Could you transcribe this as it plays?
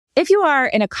If you are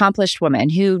an accomplished woman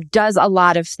who does a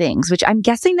lot of things, which I'm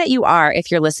guessing that you are if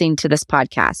you're listening to this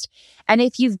podcast, and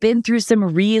if you've been through some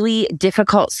really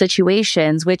difficult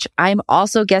situations, which I'm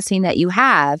also guessing that you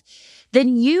have,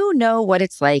 then you know what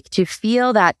it's like to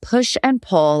feel that push and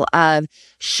pull of,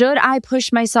 should I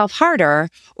push myself harder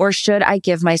or should I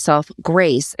give myself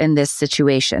grace in this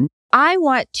situation? I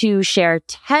want to share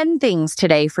 10 things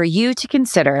today for you to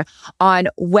consider on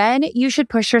when you should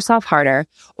push yourself harder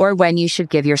or when you should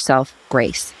give yourself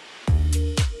grace.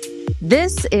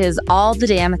 This is All the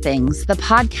Damn Things, the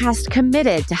podcast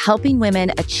committed to helping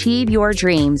women achieve your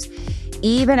dreams,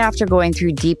 even after going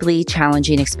through deeply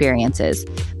challenging experiences.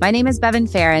 My name is Bevan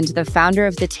Farrand, the founder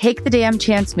of the Take the Damn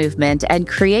Chance movement and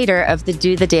creator of the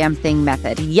Do the Damn Thing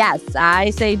method. Yes, I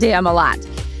say damn a lot,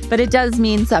 but it does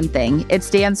mean something. It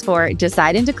stands for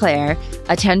Decide and Declare,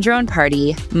 Attend Your Own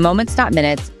Party, Moments Not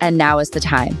Minutes, and Now is the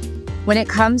Time. When it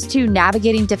comes to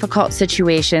navigating difficult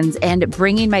situations and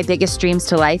bringing my biggest dreams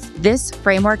to life, this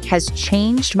framework has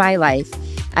changed my life,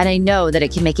 and I know that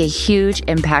it can make a huge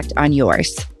impact on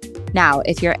yours. Now,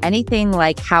 if you're anything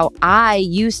like how I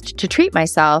used to treat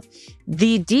myself,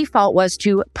 the default was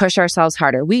to push ourselves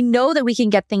harder. We know that we can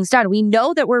get things done. We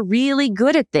know that we're really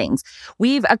good at things.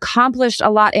 We've accomplished a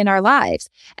lot in our lives.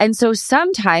 And so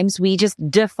sometimes we just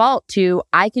default to,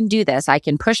 I can do this. I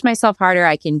can push myself harder.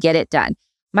 I can get it done.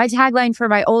 My tagline for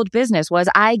my old business was,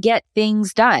 I get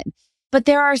things done. But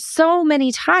there are so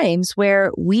many times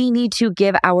where we need to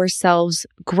give ourselves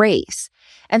grace.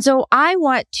 And so I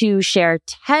want to share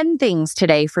 10 things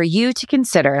today for you to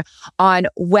consider on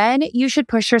when you should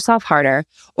push yourself harder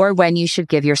or when you should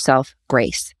give yourself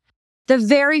grace. The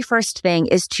very first thing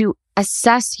is to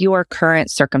assess your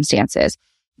current circumstances.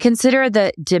 Consider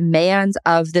the demands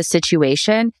of the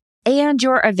situation and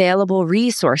your available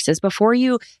resources before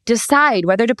you decide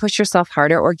whether to push yourself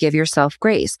harder or give yourself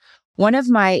grace. One of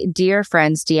my dear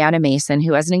friends, Deanna Mason,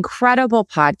 who has an incredible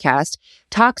podcast,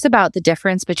 talks about the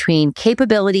difference between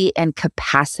capability and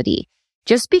capacity.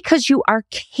 Just because you are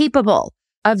capable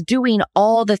of doing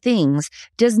all the things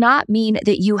does not mean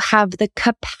that you have the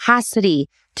capacity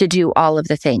to do all of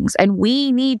the things. And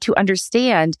we need to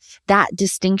understand that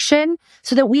distinction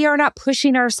so that we are not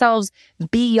pushing ourselves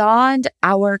beyond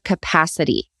our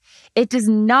capacity. It does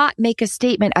not make a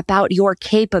statement about your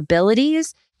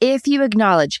capabilities if you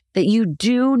acknowledge that you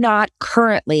do not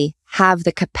currently have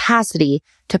the capacity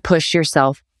to push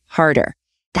yourself harder.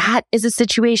 That is a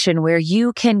situation where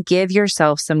you can give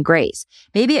yourself some grace.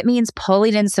 Maybe it means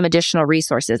pulling in some additional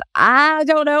resources. I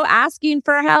don't know, asking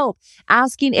for help,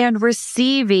 asking and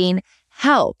receiving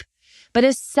help. But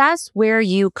assess where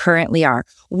you currently are.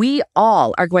 We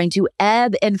all are going to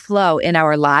ebb and flow in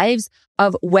our lives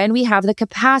of when we have the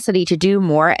capacity to do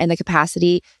more and the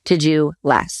capacity to do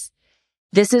less.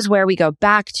 This is where we go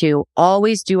back to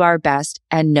always do our best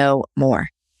and no more.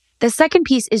 The second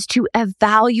piece is to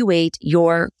evaluate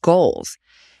your goals.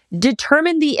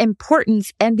 Determine the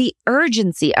importance and the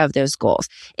urgency of those goals.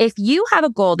 If you have a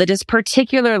goal that is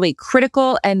particularly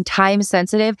critical and time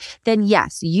sensitive, then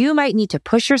yes, you might need to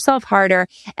push yourself harder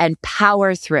and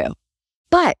power through.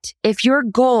 But if your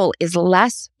goal is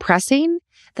less pressing,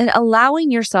 then allowing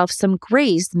yourself some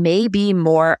grace may be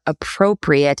more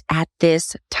appropriate at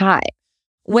this time.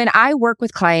 When I work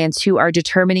with clients who are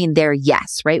determining their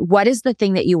yes, right? What is the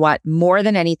thing that you want more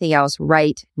than anything else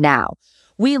right now?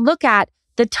 We look at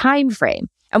the time frame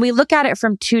and we look at it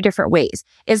from two different ways.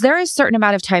 Is there a certain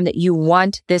amount of time that you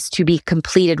want this to be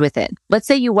completed within? Let's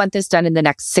say you want this done in the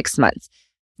next 6 months.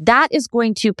 That is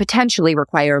going to potentially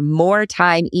require more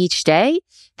time each day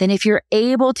than if you're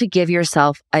able to give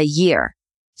yourself a year.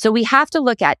 So we have to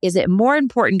look at, is it more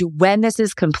important when this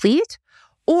is complete,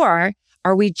 or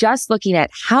are we just looking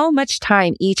at how much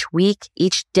time each week,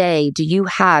 each day do you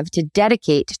have to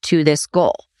dedicate to this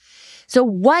goal? So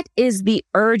what is the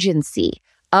urgency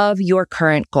of your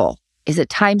current goal? Is it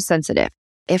time sensitive?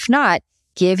 If not,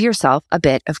 give yourself a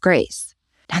bit of grace.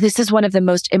 Now, this is one of the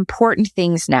most important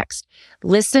things next.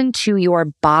 Listen to your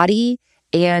body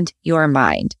and your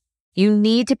mind. You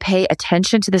need to pay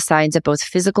attention to the signs of both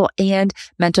physical and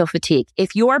mental fatigue.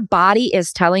 If your body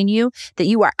is telling you that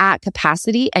you are at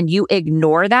capacity and you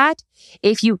ignore that,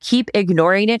 if you keep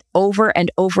ignoring it over and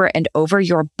over and over,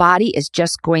 your body is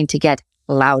just going to get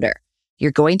louder.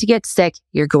 You're going to get sick.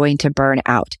 You're going to burn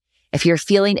out. If you're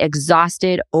feeling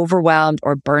exhausted, overwhelmed,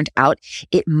 or burnt out,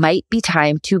 it might be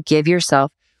time to give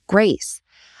yourself grace.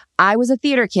 I was a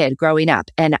theater kid growing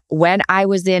up, and when I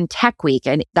was in Tech Week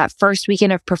and that first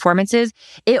weekend of performances,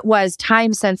 it was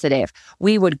time sensitive.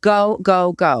 We would go.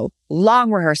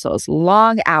 Long rehearsals,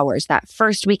 long hours. That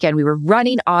first weekend, we were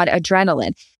running on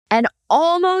adrenaline. And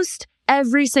almost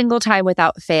every single time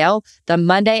without fail, the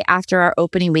Monday after our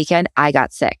opening weekend, I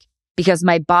got sick because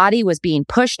my body was being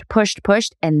pushed,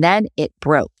 and then it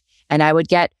broke. And I would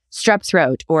get strep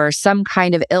throat or some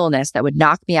kind of illness that would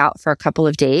knock me out for a couple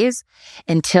of days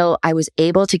until I was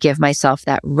able to give myself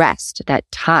that rest, that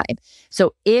time.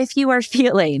 So if you are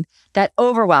feeling that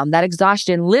overwhelm, that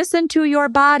exhaustion, listen to your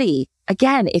body.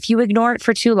 Again, if you ignore it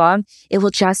for too long, it will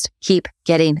just keep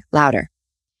getting louder.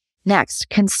 Next,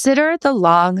 consider the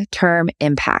long-term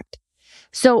impact.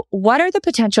 So what are the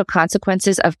potential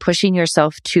consequences of pushing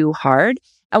yourself too hard?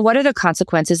 And what are the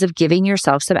consequences of giving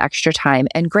yourself some extra time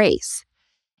and grace?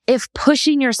 If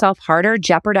pushing yourself harder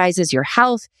jeopardizes your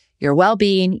health, your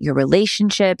well-being, your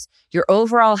relationships, your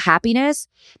overall happiness,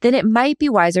 then it might be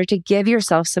wiser to give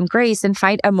yourself some grace and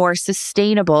find a more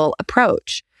sustainable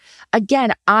approach.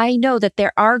 Again, I know that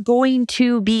there are going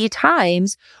to be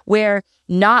times where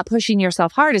not pushing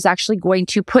yourself hard is actually going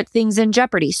to put things in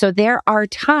jeopardy. So there are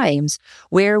times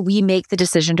where we make the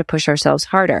decision to push ourselves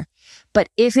harder. But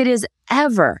if it is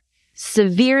ever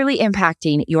severely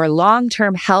impacting your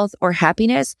long-term health or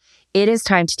happiness, it is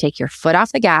time to take your foot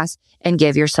off the gas and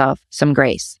give yourself some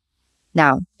grace.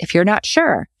 Now, if you're not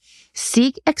sure,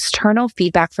 seek external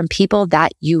feedback from people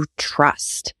that you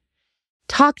trust.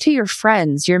 Talk to your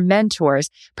friends, your mentors,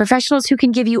 professionals who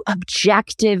can give you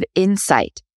objective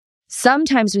insight.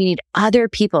 Sometimes we need other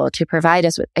people to provide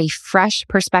us with a fresh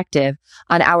perspective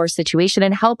on our situation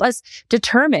and help us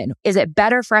determine, is it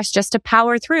better for us just to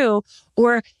power through,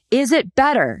 or is it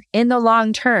better in the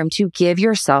long term to give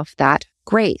yourself that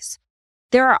grace?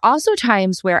 There are also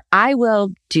times where I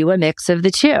will do a mix of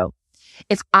the two.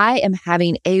 If I am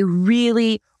having a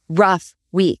really rough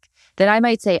week, then I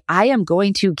might say, I am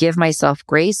going to give myself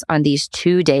grace on these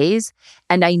 2 days,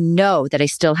 and I know that I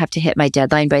still have to hit my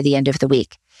deadline by the end of the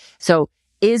week. So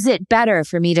is it better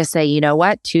for me to say, you know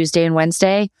what, Tuesday and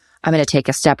Wednesday, I'm going to take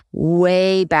a step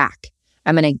way back.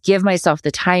 I'm going to give myself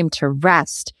the time to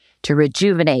rest, to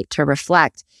rejuvenate, to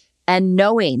reflect, and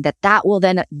knowing that that will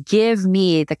then give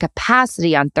me the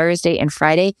capacity on Thursday and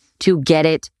Friday to get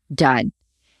it done.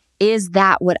 Is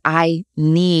that what I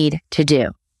need to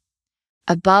do?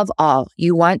 Above all,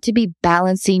 you want to be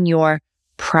balancing your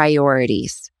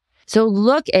priorities. So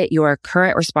look at your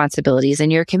current responsibilities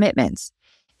and your commitments.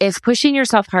 If pushing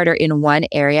yourself harder in one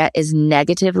area is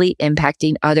negatively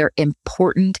impacting other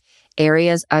important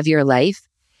areas of your life,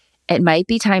 it might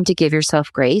be time to give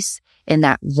yourself grace in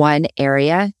that one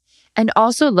area. And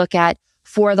also look at,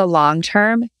 for the long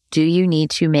term, do you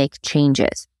need to make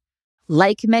changes?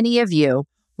 Like many of you,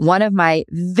 one of my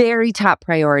very top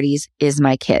priorities is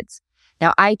my kids.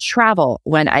 Now, I travel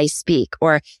when I speak,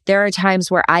 or there are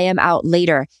times where I am out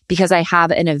later because I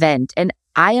have an event, and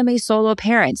I am a solo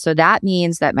parent. So that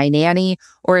means that my nanny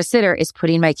or a sitter is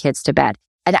putting my kids to bed.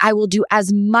 And I will do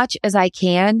as much as I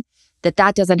can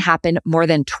that doesn't happen more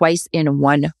than twice in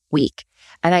 1 week.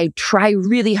 And I try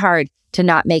really hard to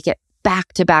not make it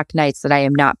back-to-back nights that I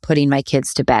am not putting my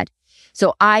kids to bed.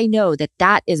 So I know that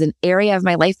that is an area of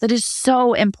my life that is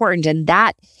so important, and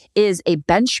that is a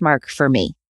benchmark for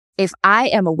me. If I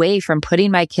am away from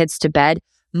putting my kids to bed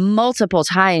multiple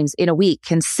times in a week,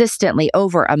 consistently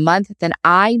over a month, then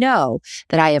I know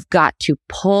that I have got to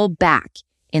pull back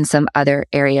in some other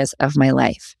areas of my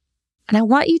life. And I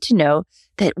want you to know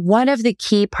that one of the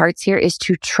key parts here is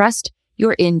to trust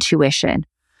your intuition.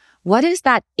 What is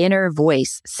that inner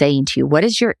voice saying to you? What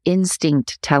is your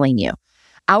instinct telling you?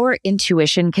 Our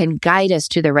intuition can guide us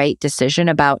to the right decision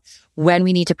about when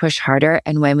we need to push harder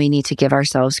and when we need to give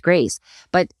ourselves grace.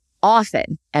 But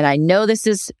often, and I know this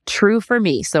is true for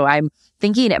me, so I'm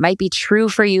thinking it might be true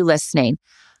for you listening,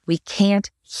 we can't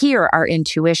hear our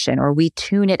intuition, or we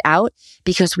tune it out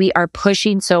because we are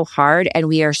pushing so hard and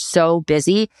we are so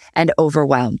busy and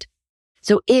overwhelmed.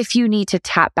 So if you need to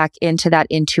tap back into that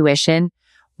intuition,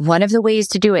 one of the ways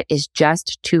to do it is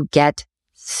just to get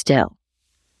still.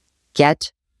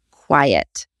 Get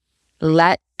quiet.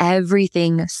 Let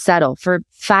everything settle for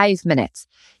 5 minutes.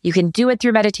 You can do it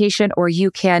through meditation, or you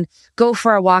can go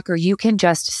for a walk, or you can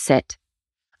just sit.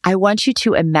 I want you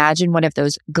to imagine one of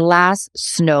those glass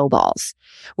snowballs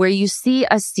where you see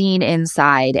a scene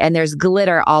inside and there's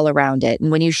glitter all around it.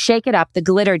 And when you shake it up, the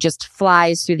glitter just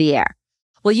flies through the air.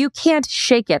 Well, you can't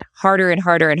shake it harder and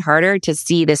harder and harder to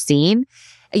see the scene.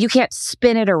 You can't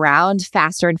spin it around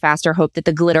faster and faster, hope that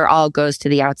the glitter all goes to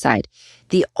the outside.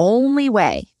 The only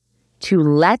way to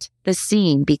let the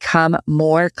scene become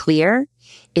more clear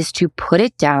is to put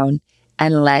it down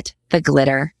and let the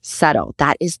glitter settle.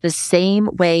 That is the same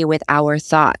way with our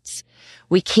thoughts.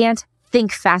 We can't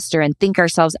think faster and think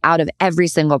ourselves out of every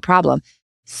single problem.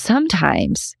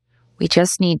 Sometimes we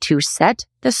just need to set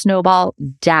the snowball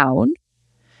down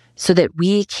so that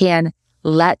we can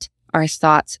let our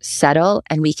thoughts settle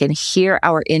and we can hear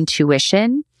our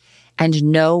intuition and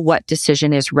know what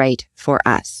decision is right for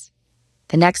us.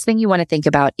 The next thing you want to think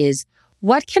about is,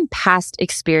 what can past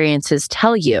experiences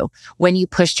tell you when you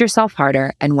pushed yourself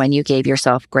harder and when you gave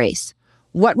yourself grace?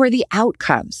 What were the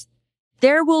outcomes?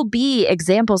 There will be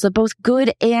examples of both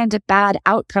good and bad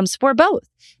outcomes for both.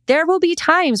 There will be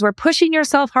times where pushing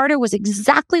yourself harder was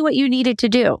exactly what you needed to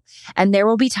do, and there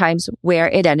will be times where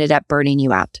it ended up burning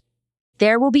you out.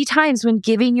 There will be times when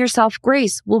giving yourself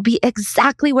grace will be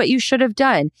exactly what you should have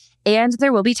done, and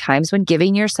there will be times when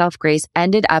giving yourself grace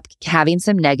ended up having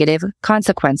some negative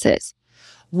consequences.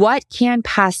 What can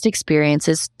past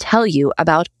experiences tell you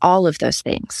about all of those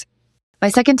things? My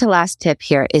second to last tip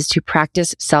here is to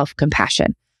practice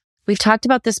self-compassion. We've talked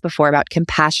about this before, about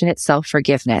compassionate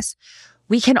self-forgiveness.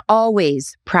 We can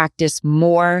always practice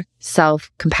more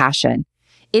self-compassion.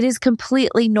 It is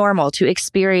completely normal to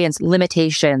experience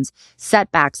limitations,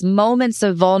 setbacks, moments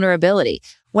of vulnerability.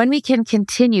 When we can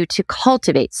continue to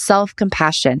cultivate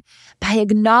self-compassion by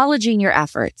acknowledging your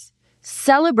efforts,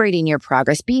 celebrating your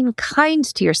progress, being kind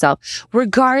to yourself,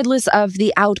 regardless of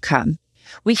the outcome,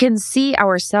 we can see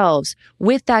ourselves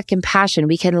with that compassion.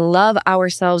 We can love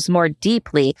ourselves more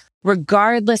deeply,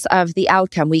 regardless of the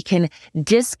outcome. We can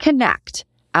disconnect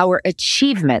our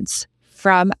achievements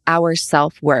from our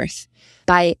self-worth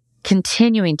by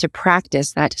continuing to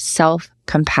practice that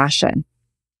self-compassion.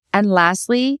 And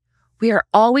lastly, we are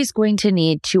always going to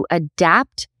need to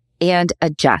adapt and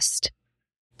adjust.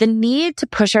 The need to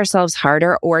push ourselves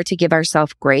harder or to give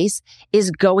ourselves grace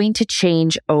is going to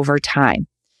change over time.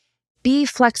 Be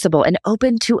flexible and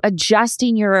open to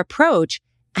adjusting your approach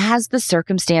as the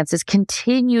circumstances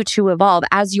continue to evolve,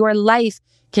 as your life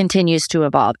continues to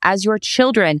evolve, as your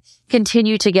children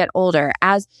continue to get older,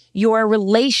 as your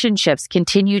relationships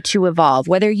continue to evolve,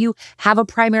 whether you have a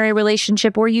primary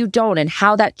relationship or you don't, and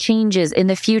how that changes in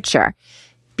the future.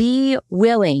 Be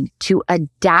willing to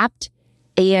adapt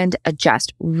and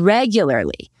adjust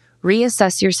regularly.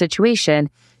 Reassess your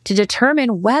situation to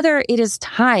determine whether it is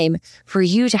time for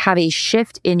you to have a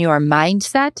shift in your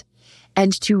mindset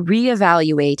and to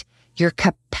reevaluate your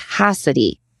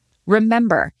capacity.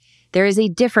 Remember, there is a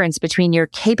difference between your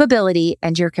capability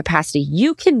and your capacity.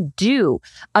 You can do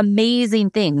amazing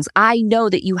things. I know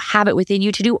that you have it within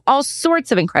you to do all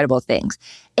sorts of incredible things.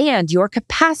 And your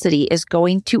capacity is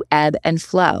going to ebb and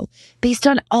flow based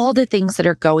on all the things that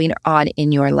are going on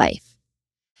in your life.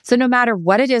 So no matter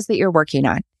what it is that you're working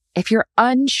on, if you're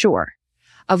unsure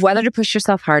of whether to push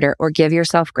yourself harder or give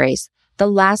yourself grace, the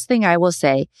last thing I will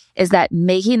say is that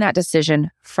making that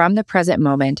decision from the present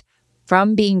moment,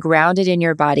 from being grounded in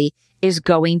your body, is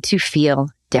going to feel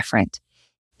different.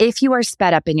 If you are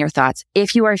sped up in your thoughts,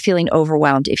 if you are feeling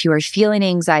overwhelmed, if you are feeling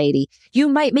anxiety, you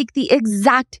might make the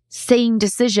exact same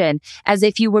decision as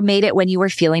if you were made it when you were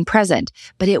feeling present,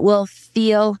 but it will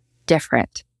feel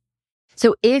different.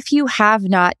 So if you have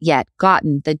not yet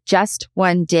gotten the Just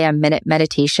One Damn Minute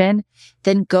meditation,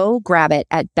 then go grab it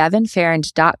at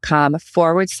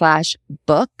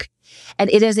bevanfarrand.com/book. And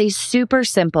it is a super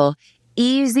simple,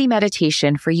 easy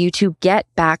meditation for you to get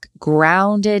back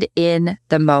grounded in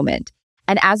the moment.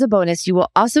 And as a bonus, you will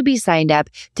also be signed up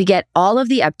to get all of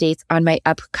the updates on my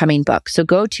upcoming book. So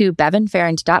go to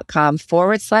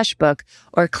bevanfarrand.com/book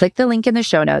or click the link in the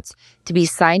show notes to be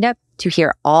signed up to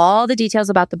hear all the details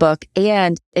about the book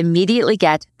and immediately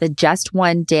get the Just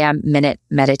One Damn Minute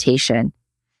meditation.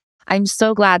 I'm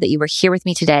so glad that you were here with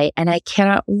me today, and I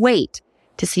cannot wait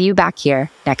to see you back here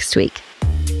next week.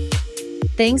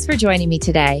 Thanks for joining me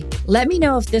today. Let me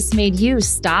know if this made you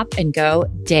stop and go,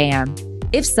 damn.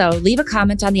 If so, leave a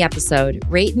comment on the episode,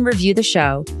 rate and review the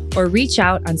show, or reach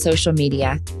out on social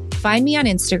media. Find me on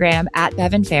Instagram at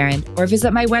Bevan Farrand or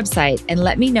visit my website and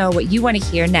let me know what you want to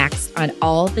hear next on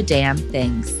All the Damn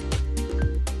Things.